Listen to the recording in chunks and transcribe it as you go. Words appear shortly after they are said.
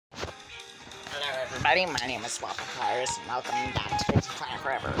everybody, my name is Papyrus, and welcome back to Space Planet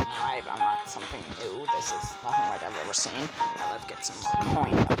Forever. Now, I've unlocked something new. This is nothing like I've ever seen. Now, let's get some more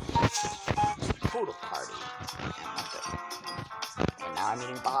coin. Poodle party. And now I'm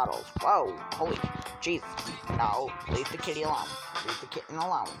eating bottles. Whoa, holy jeez. No, leave the kitty alone. Leave the kitten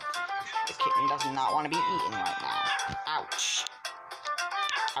alone. The kitten does not want to be eaten right now. Ouch.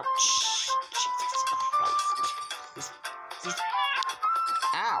 Ouch. Jesus Christ.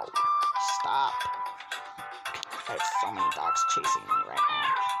 Ow. Stop. I have so many dogs chasing me right now.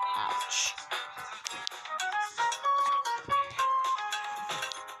 Ouch.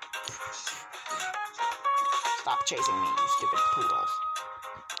 Stop chasing me, you stupid poodles.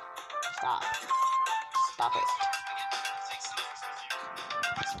 Stop. Stop it.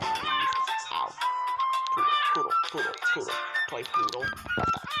 Ow. Poodle. Toy poodle. What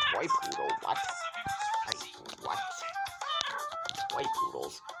the? Toy poodle? What? Hey, what? Toy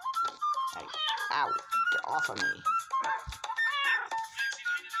poodles. Hey, ow. Get off of me.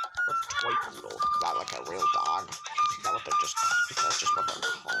 What's toy poodle? Is that like a real dog? Is that what they're just... Is that just what they're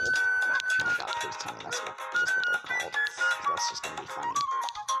called? Oh my god, please tell me that's what they're called. That's just gonna be funny.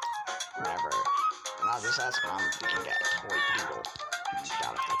 Whatever. And I'll just ask Mom if we can get a toy poodle. I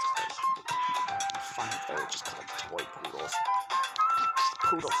doubt if that's good. That'd be funny if they were just called toy poodles.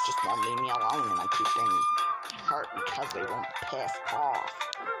 Poodles just won't leave me alone, and I keep getting hurt because they won't piss off.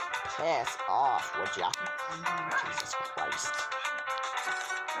 Piss off, would ya? Jesus Christ.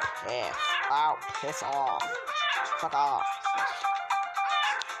 Piss. Ow, piss off. Fuck off.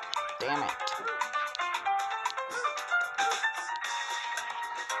 Damn it.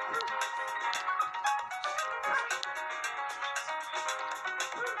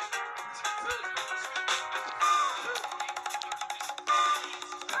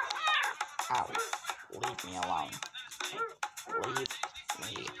 Ow. Leave me alone. Leave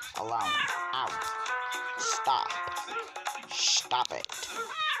me alone. Ow. Stop. Stop it.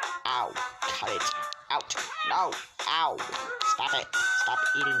 Ow. Cut it out. No. Ow. Stop it. Stop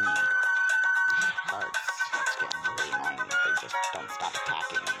eating me. It hurts. It's getting really annoying if they just don't stop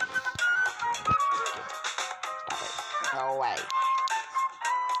attacking me. Stop it. Go away.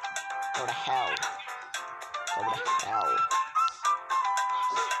 Go to hell. Go to hell.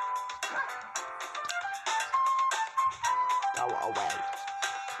 Go away.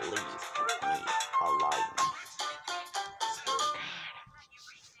 Leave me alone.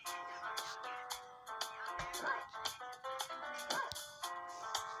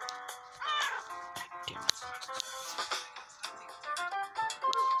 Damn it.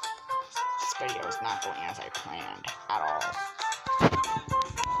 This video is not going as I planned at all.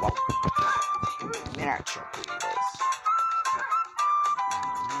 Whoa. Miniature poodles.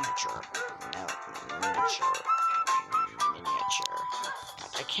 Miniature.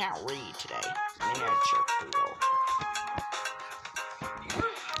 I can't read today. Miniature poodle.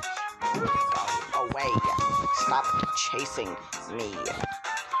 Go away. Stop chasing me.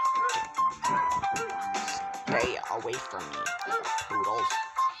 Stay away from me, poodles.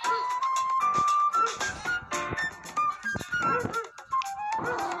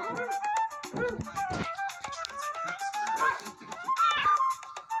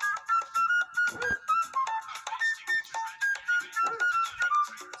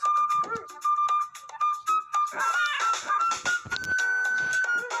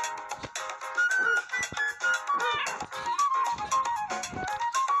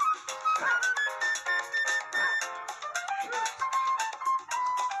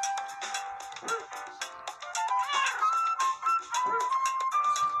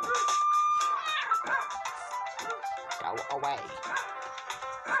 Go away.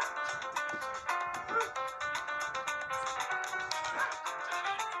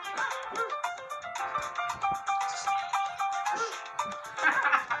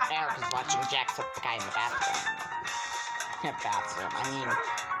 Eric is watching Jack flip the guy in the bathroom. I mean,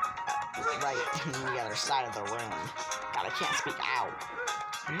 right in the other side of the room. God, I can't speak out.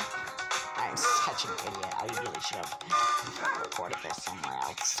 I'm such an idiot. I really should have recorded this somewhere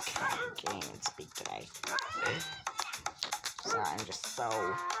else. Can't even speak today. So I'm just so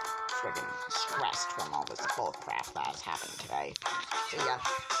friggin' stressed from all this bullcrap that has happened today. See ya.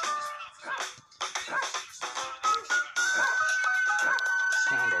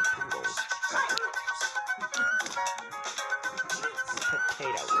 Standard poodles.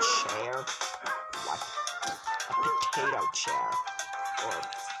 Potato chair? What? A potato chair. Or,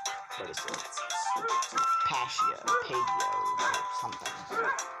 what is it? Patio, or something. I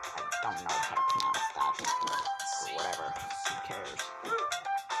don't know how to pronounce that. Or whatever. Who cares?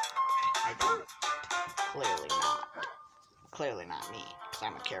 I don't. Clearly not. Clearly not me, because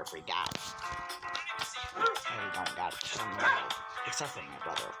I'm a carefree guy. I don't gotta kill him. Except for my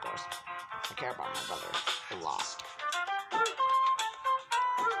brother, of course. I care about my brother a lot.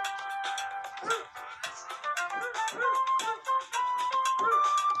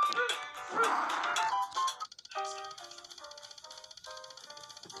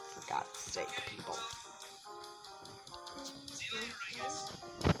 For God's sake, people.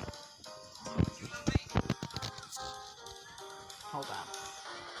 Hold on.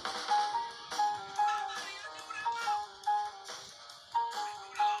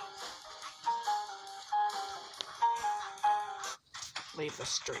 Leave the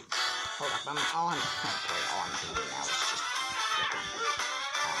street. Hold up, all I'm doing now is just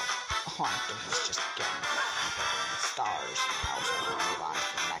all I'm doing is just getting stars now, so I'm gonna move on to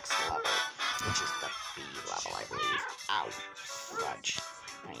the next level, which is the B level, I believe. Ow. Fudge.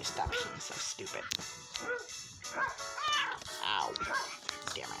 Now you stop being so stupid. Ow.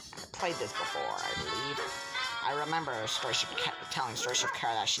 Damn it. I played this before, I believe. I remember telling Starship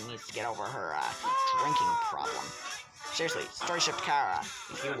Kara that she needs to get over her drinking problem. Seriously, Starship Kara,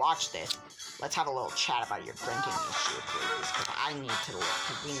 if you watch this, let's have a little chat about your drinking issue, please, because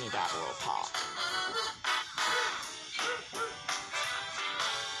we need to have a little talk.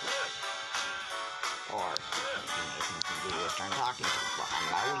 Or, Nathan can do your turn talking to you. Well, I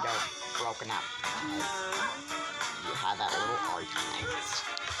know we got broken up. You had that little argument,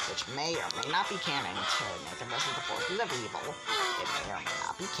 which may or may not be canon to Nathan versus the Forces of Evil. It may or may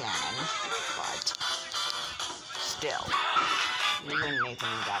not be canon, but still, you and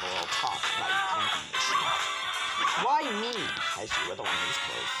Nathan got a little talk about your drinking issue. Why me? Because you were the one who's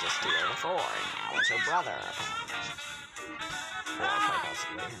closest to her before, and now it's her brother, apparently. Or quite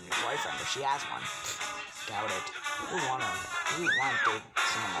possibly her new boyfriend, if she has one. Doubt it. We want to date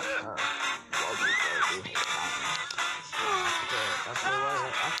someone like her. Well, you really do hate it, don't you? After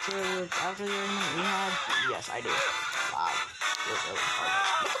the argument we had? Yes, I do. Wow. You're really hard.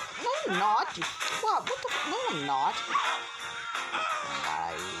 No, I'm not. What the no, I'm not.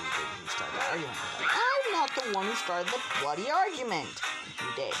 Why did you start the argument? I'm not the one who started the bloody argument. You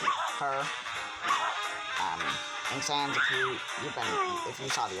did. Her. And Sans, if you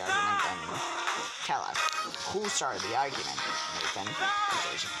saw the argument, then tell us. Who started the argument? Nathan or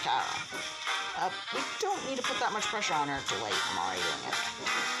Starship Kara? We don't need to put that much pressure on her to wait. I'm already doing it.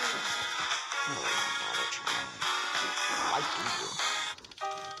 I'm really not bother trying. Why do you?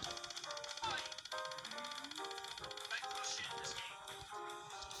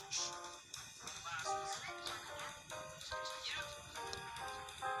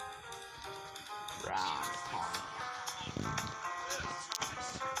 Round corner.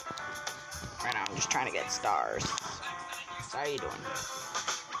 Right now, I'm just trying to get stars. So, how you doing?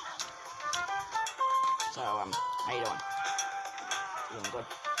 So, how you doing? You doing good?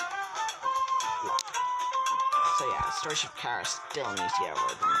 Yeah. So, yeah, Starship Kara still needs to get over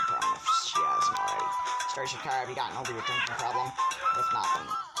the drinking problem if she hasn't already. Starship Kara, have you gotten over your drinking problem? If not, then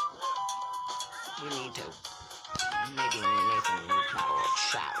you need to. Maybe Nathan, you can have a little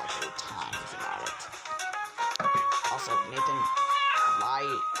chat with her times about it. Also, Nathan,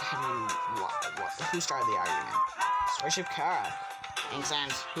 who started the argument? Starship Kara. And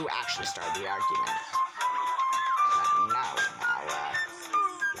Sans, who actually started the argument? Let me know,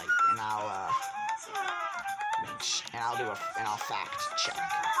 and I'll fact check.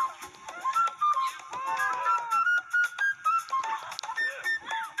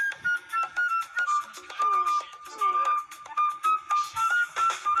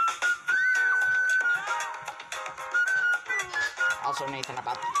 Also, Nathan,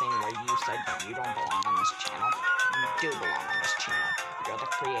 about the thing where you said you don't belong on this channel, you do belong on this channel. You're the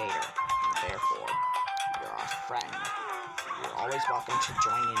creator, and therefore, you're our friend. You're always welcome to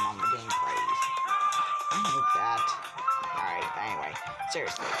join in on the gameplays. I hate that. Alright, anyway,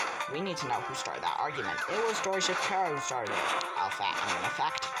 seriously, we need to know who started that argument. It was Starship Kara who started it. I'm gonna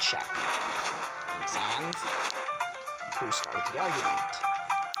fact check. Sans, who started the argument?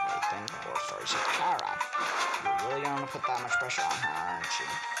 Nathan or Starship Kara? You're really gonna put that much pressure on her, aren't you?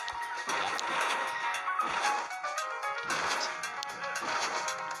 Yep.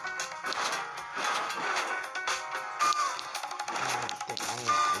 I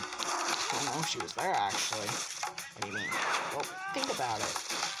don't know if she was there, actually. What do you mean? Well, think about it.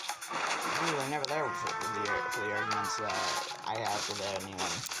 You were never there for the arguments that I had with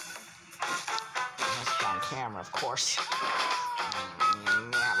anyone. Unless on camera, of course. You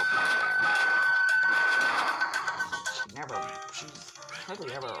may have a point there. She's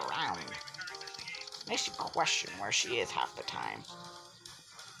hardly ever around. Makes you question where she is half the time.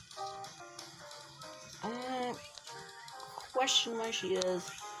 Question where she is?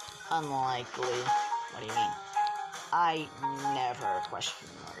 Unlikely. What do you mean? I never question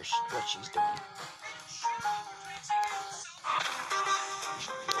what she's doing.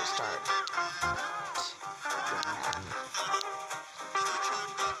 We'll start doing that.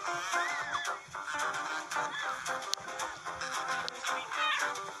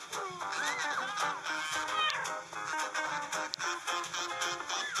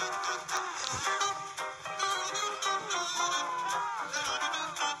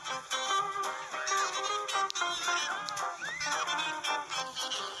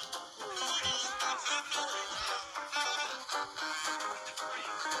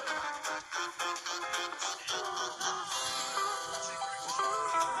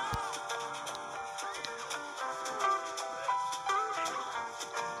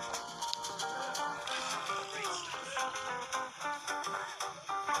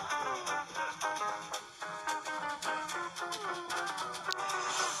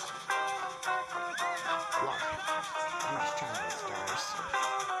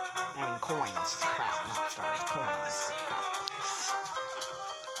 Coins. Crap, not stars. Coins. Crap.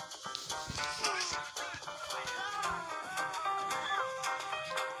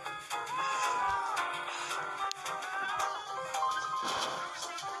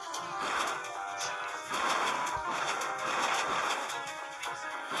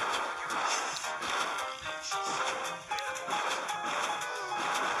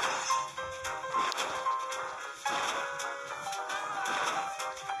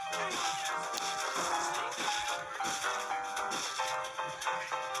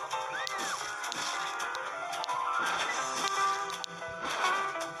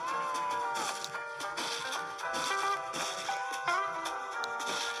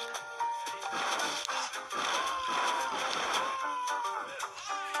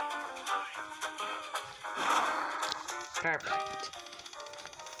 Perfect.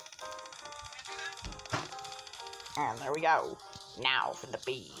 And there we go. Now for the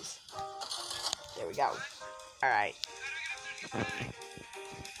bees. There we go. Alright.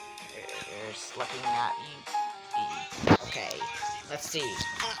 Here's looking at you. Okay. Let's see.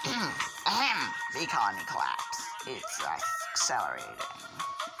 Ahem. The colony collapse. It's accelerating.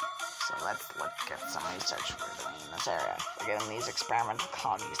 So let's look at some research we're doing in this area. We're getting these experimental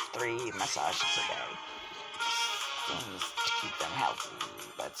colonies 3 massages a day. Seems to keep them healthy,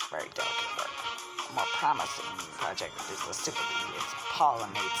 but it's very delicate work. A more promising project is the super bee. It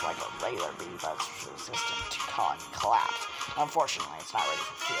pollinates like a regular bee, but it's resistant to colony collapse. Unfortunately, it's not ready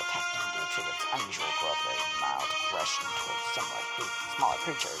for field testing due to its unusual growth rate and mild aggression towards smaller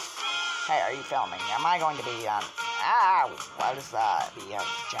creatures. Hey, are you filming? Am I going to be on? What is that? Bee has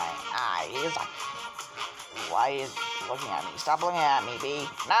giant eyes. Why is he looking at me? Stop looking at me, bee.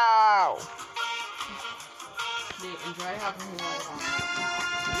 No! Enjoy having me right on.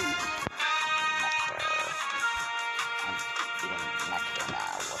 Nectar. I'm eating nectar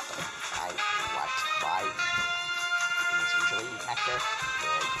now. Why? Bees usually eat nectar?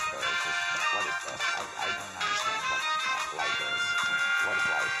 What is this? I don't understand what life is. What is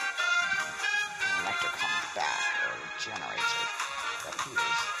life? When nectar comes back, or regenerates, or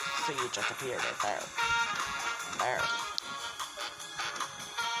appears. See, it just appeared right there. And there.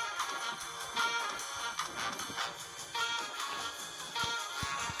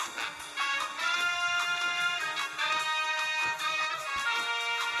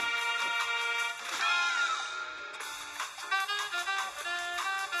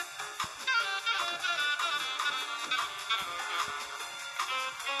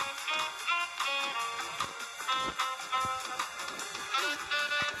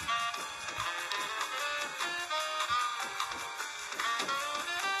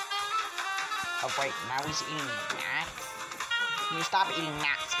 Oh wait, now he's eating gnats? Can you stop eating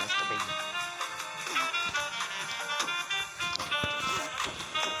gnats, Mr. B?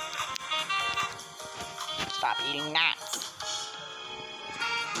 Stop eating gnats.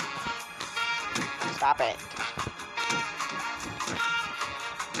 Stop it.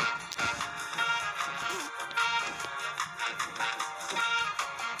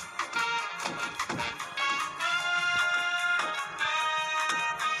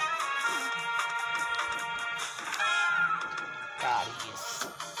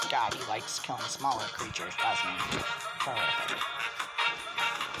 God, he likes killing smaller creatures, doesn't he? Horrific.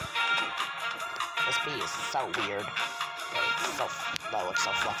 This bee is so weird. That looks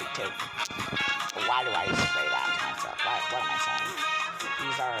so fluffy too. Why do I say that to myself? What am I saying?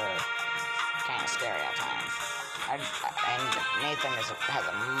 Bees are kind of scary at times. And Nathan has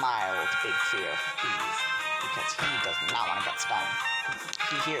a mild big fear of bees because he does not want to get stung.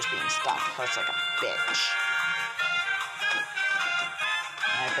 He hears being stung hurts like a bitch.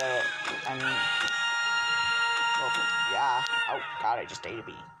 Yeah. Oh god, I just ate a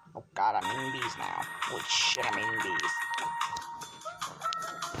bee. Oh god, I'm eating bees now. Holy shit, I'm eating bees.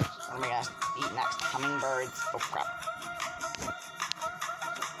 What am I gonna eat next? Hummingbirds? Oh crap.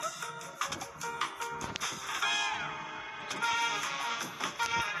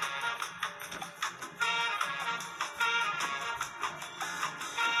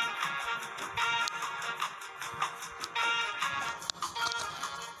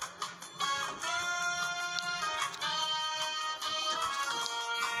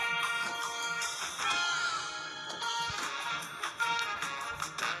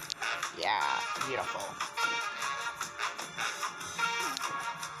 Yeah, beautiful.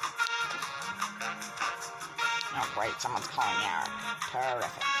 Oh great, someone's calling me out.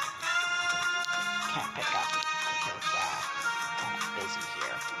 Terrific. Can't pick up because kind of busy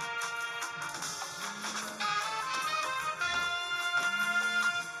here.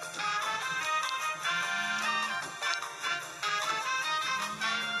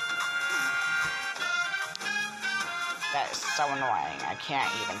 That is so annoying. I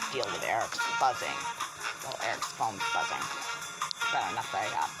can't even deal with Eric's buzzing. Well, Eric's phone's buzzing. Bad enough that I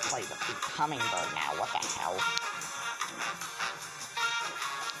gotta play the hummingbird now. What the hell?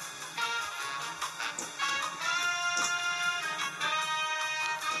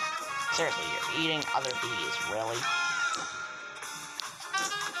 Seriously, you're eating other bees, really?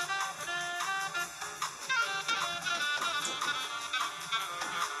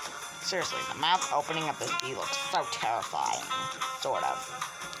 Seriously, the mouth opening of this bee looks so terrifying. Sort of.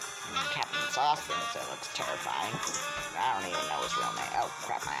 I mean, Captain Sauce thinks it looks terrifying. I don't even know his real name. Oh,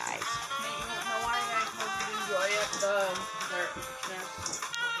 crap, my eyes. Hey, you know why I hope you enjoy it? The darkness.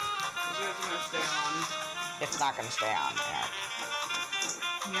 You're gonna stay on. It's not gonna stay on, Eric.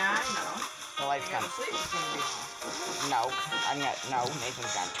 Yeah, I know. The light's You gotta gonna... sleep, it's gonna be on. No,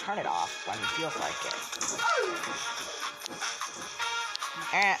 Nathan's gonna turn it off when he feels like it.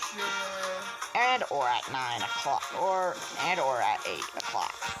 And or at 9 o'clock, or at 8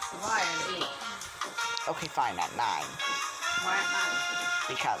 o'clock. Why at 8? Okay, fine, at 9. Why at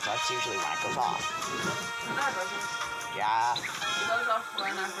 9? Because that's usually when it goes off. No, it doesn't. Yeah. It goes off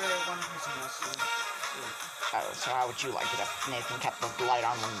whenever one person goes to sleep. Oh, so how would you like it if Nathan kept the light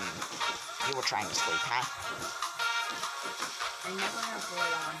on when you were trying to sleep, huh? I never have the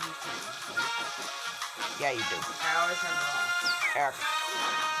light on when he's trying to sleep. Yeah, you do. I always have it off. Eric,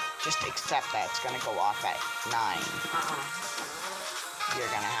 just accept that it's gonna go off at 9. You're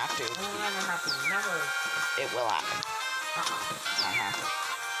gonna have to. It will never happen. Never. It will happen.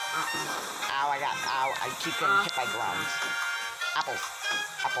 Ow, I keep getting hit by drones. Apples.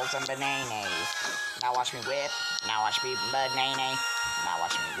 Apples and bananas. Now watch me whip. Now watch me banana. Now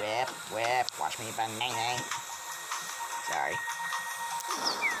watch me whip. Watch me banana. Sorry.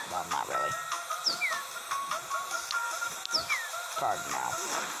 Well, not really. Cardinal.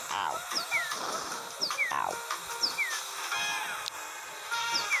 Ow. Ow.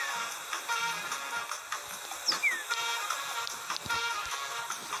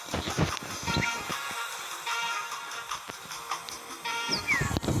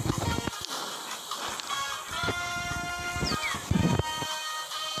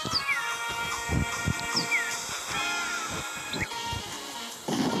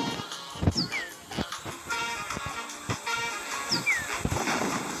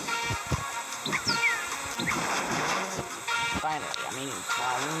 Finally, I'm eating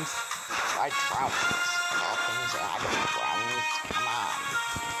drones. Why drones? All things that happen to drones. Come on.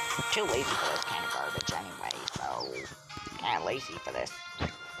 I'm too lazy for this kind of garbage anyway, so kind of lazy for this.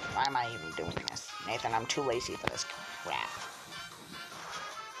 Why am I even doing this? Nathan, I'm too lazy for this crap.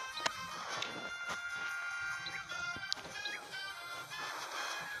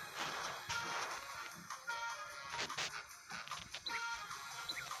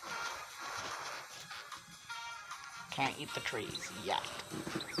 Can't eat the trees yet.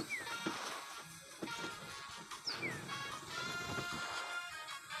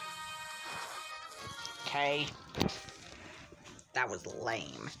 Okay. That was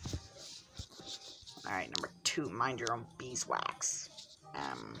lame. Alright, number 2, mind your own beeswax.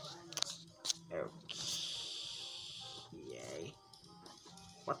 Okay.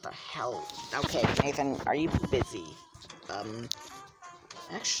 What the hell? Okay, Nathan, are you busy?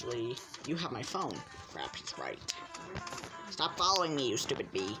 Actually, you have my phone. Crap, he's right. Stop following me, you stupid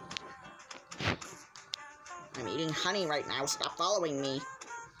bee. I'm eating honey right now. Stop following me.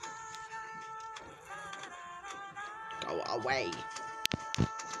 Go away.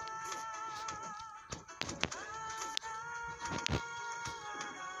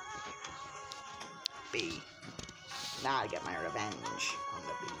 Bee. Now I get my revenge on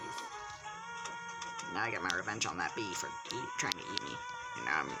the bees. now I get my revenge on that bee for trying to eat me. And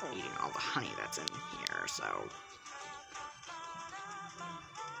now I'm eating all the honey that's in here, so...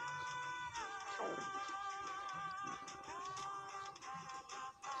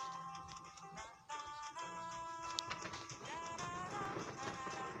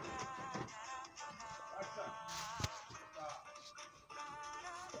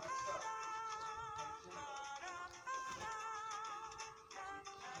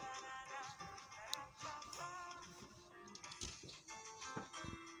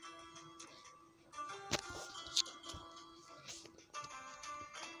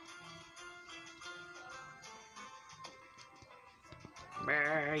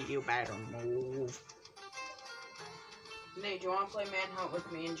 You better move. Nate, do you want to play Manhunt with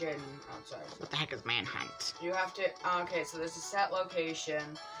me and Jaden outside? What the heck is Manhunt? You have to, okay, so there's a set location.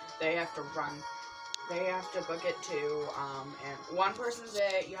 They have to run. They have to book it to, and one person's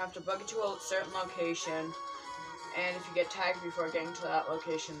it. You have to book it to a certain location. And if you get tagged before getting to that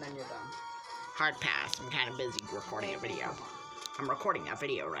location, then you're done. Hard pass. I'm kind of busy recording a video. I'm recording a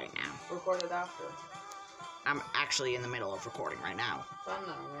video right now. Record it after. I'm actually in the middle of recording right now. So I'm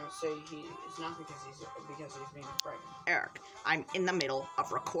not going to say it's not because he's being frightened. Eric, I'm in the middle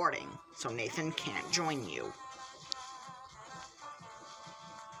of recording, so Nathan can't join you.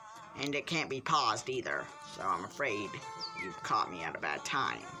 And it can't be paused either, so I'm afraid you've caught me at a bad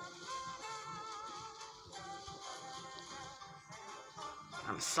time.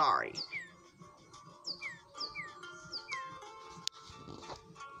 I'm sorry.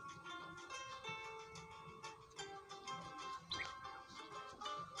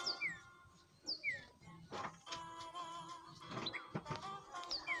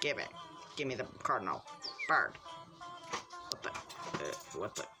 Give it. Give me the cardinal bird.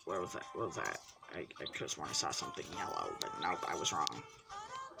 Where was that? What was that? I could have sworn I saw something yellow, but nope, I was wrong.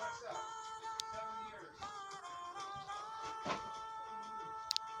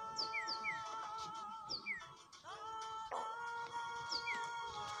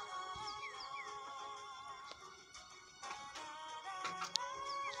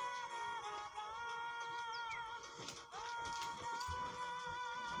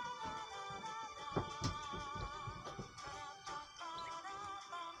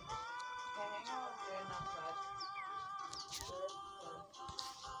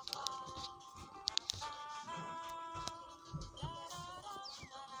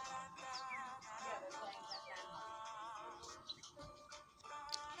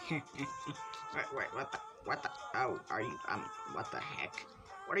 Wait, what the, oh, are you, what the heck?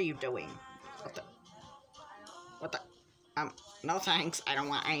 What are you doing? What the, no thanks, I don't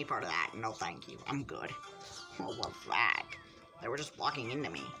want any part of that, no thank you, I'm good. What was that? They were just walking into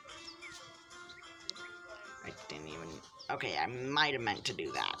me. I didn't even, okay, I might have meant to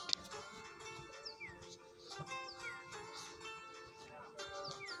do that.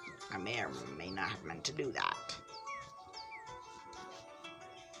 I may or may not have meant to do that.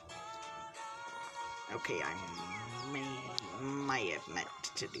 Okay, I might have meant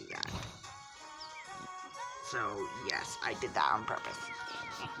to do that. So, yes, I did that on purpose.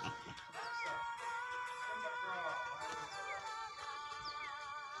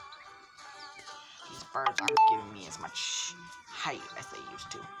 These birds aren't giving me as much height as they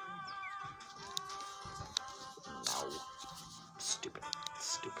used to. No. Stupid,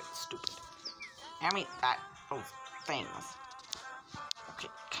 stupid, stupid. I mean, those things. Okay,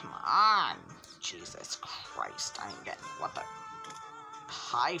 come on. Jesus Christ, I ain't getting, what the,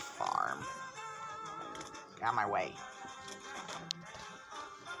 high farm? Get out of my way.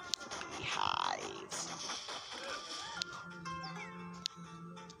 Beehives.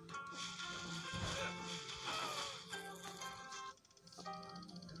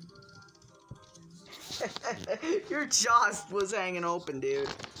 Your jaw was hanging open, dude.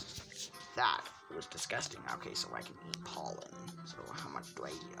 That was disgusting. Okay, so I can eat pollen. So how much do I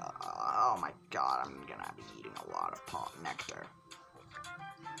eat? Oh my god, I'm gonna be eating a lot of pollen nectar.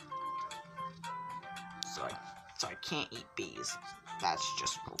 So I can't eat bees. That's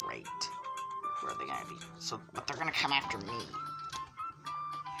just great. Where are they gonna be? So, but they're gonna come after me.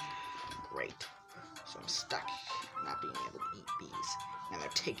 Great. So I'm stuck not being able to eat bees. And they're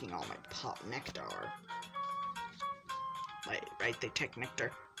taking all my nectar. Right? They take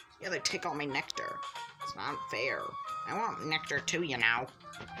nectar. Yeah, they take all my nectar. It's not fair. I want nectar too, you know.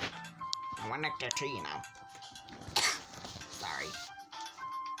 I want nectar too, you know. Sorry.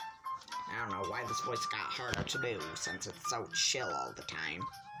 I don't know why this voice got harder to do since it's so chill all the time.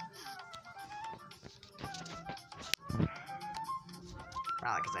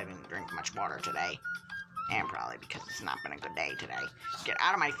 Probably because I didn't drink much water today. And probably because it's not been a good day today. Get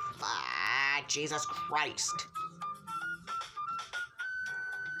out of my back, Jesus Christ.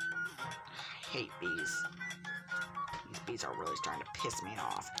 I hate bees. These bees are really starting to piss me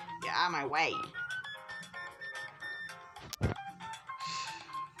off. Get out of my way.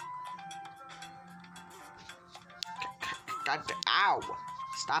 God, ow!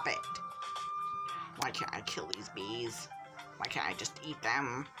 Stop it. Why can't I kill these bees? Why can't I just eat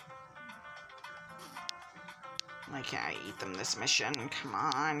them? Why can't I eat them this mission? Come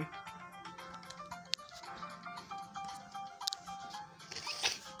on.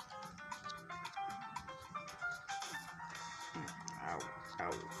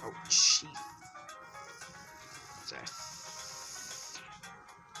 Oh, jeez.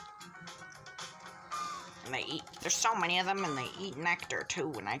 And they eat, there's so many of them, and they eat nectar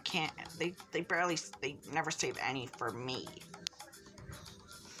too, and I can't, they never save any for me.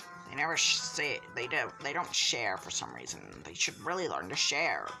 They never they don't share for some reason. They should really learn to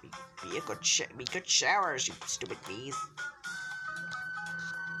share. Be good sharers, you stupid bees.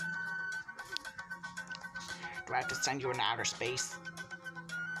 Do I have to send you into outer space?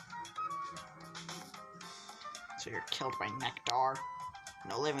 So you're killed by nectar?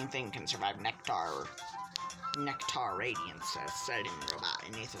 No living thing can survive nectar radiance, as said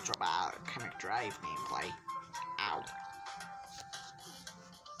in Nathan's Robot Chemic Drive gameplay. Ow.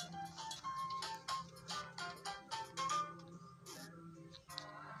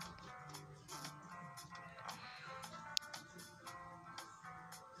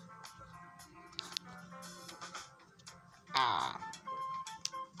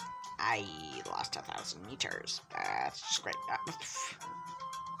 I lost 1,000 meters. That's just great.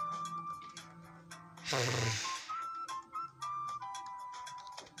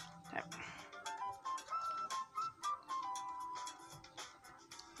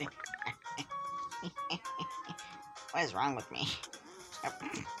 What is wrong with me? There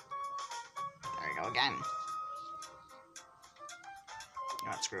we go again. You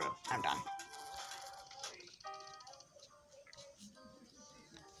know what, screw it. I'm done.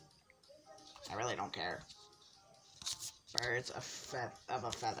 I really don't care. Birds of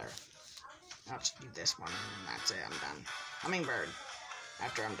a feather. I'll just do this one, and that's it. I'm done. Hummingbird.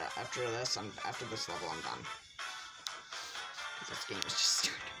 After I'm done. After this level, I'm done. This game is just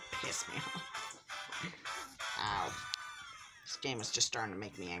starting to piss me off. Ow. This game is just starting to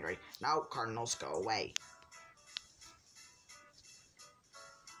make me angry. No, cardinals, go away.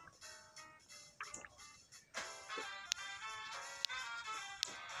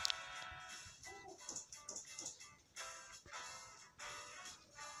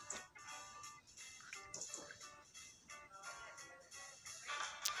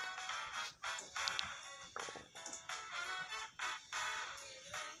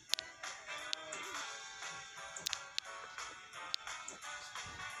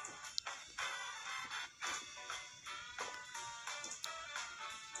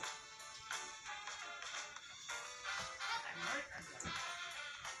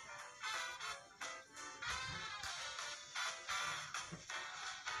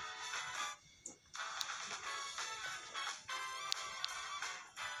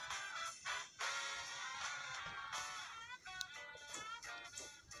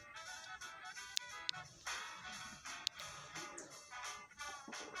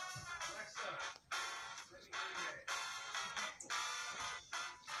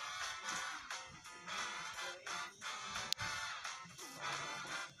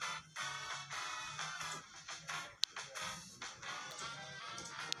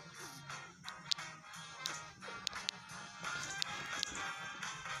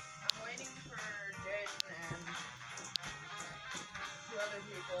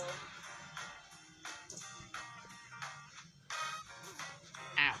 People.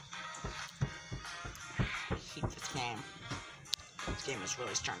 Ow. I hate this game. This game is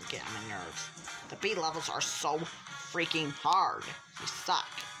really starting to get on my nerves. The bee levels are so freaking hard. They suck.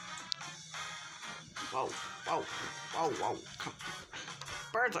 Whoa, whoa, whoa, whoa. Come.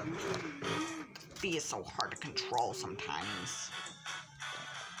 Birds are... The bee is so hard to control sometimes.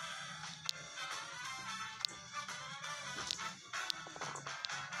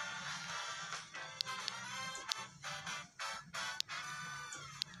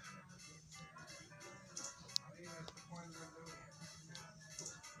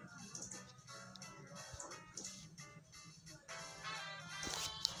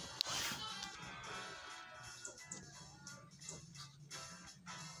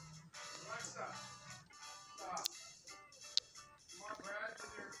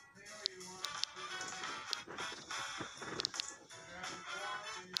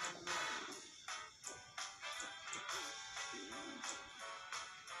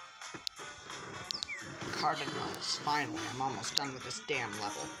 cardinals. Finally, I'm almost done with this damn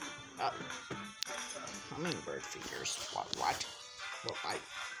level. Hummingbird figures. What? Well,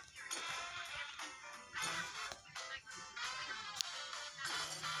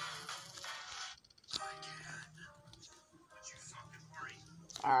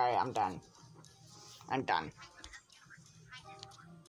 Alright, I'm done. I'm done.